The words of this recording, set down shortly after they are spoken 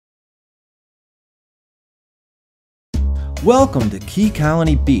Welcome to Key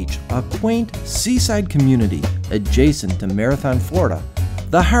Colony Beach, a quaint seaside community adjacent to Marathon, Florida,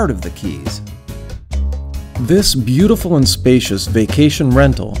 the heart of the Keys. This beautiful and spacious vacation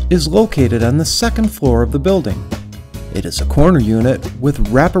rental is located on the second floor of the building. It is a corner unit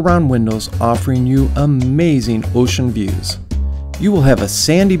with wraparound windows offering you amazing ocean views. You will have a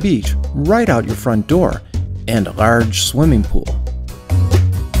sandy beach right out your front door and a large swimming pool.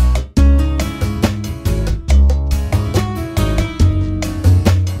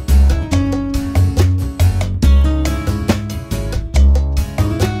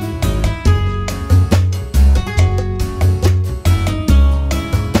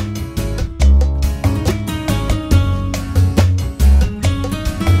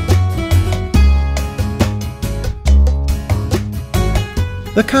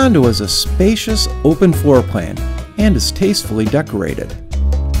 The condo is a spacious, open floor plan and is tastefully decorated.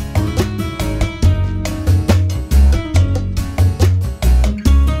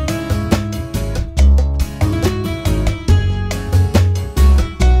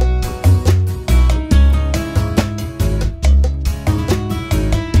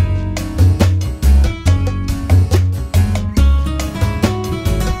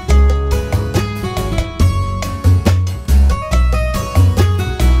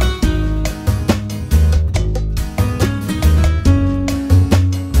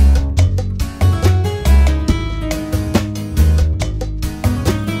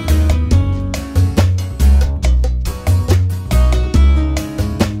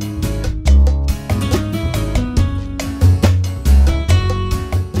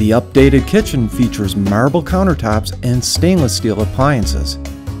 The updated kitchen features marble countertops and stainless steel appliances.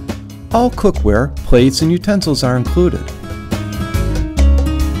 All cookware, plates, and utensils are included.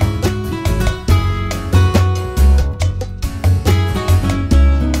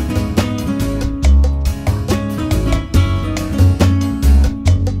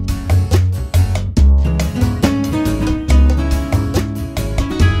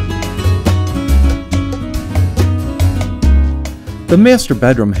 The master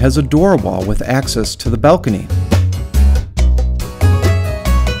bedroom has a door wall with access to the balcony.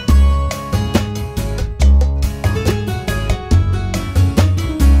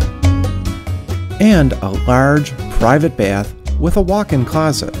 And a large private bath with a walk-in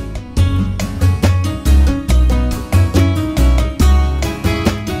closet.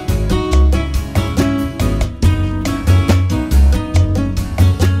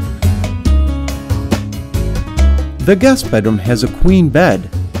 The guest bedroom has a queen bed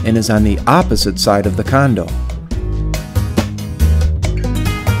and is on the opposite side of the condo.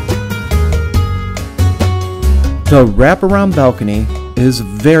 The wraparound balcony is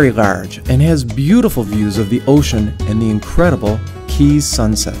very large and has beautiful views of the ocean and the incredible Keys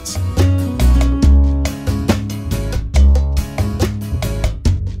sunsets.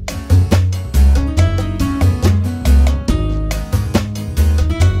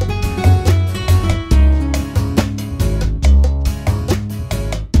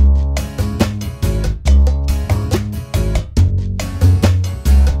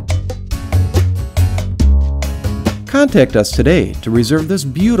 Contact us today to reserve this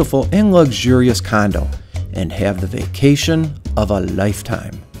beautiful and luxurious condo and have the vacation of a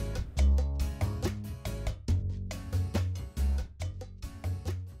lifetime.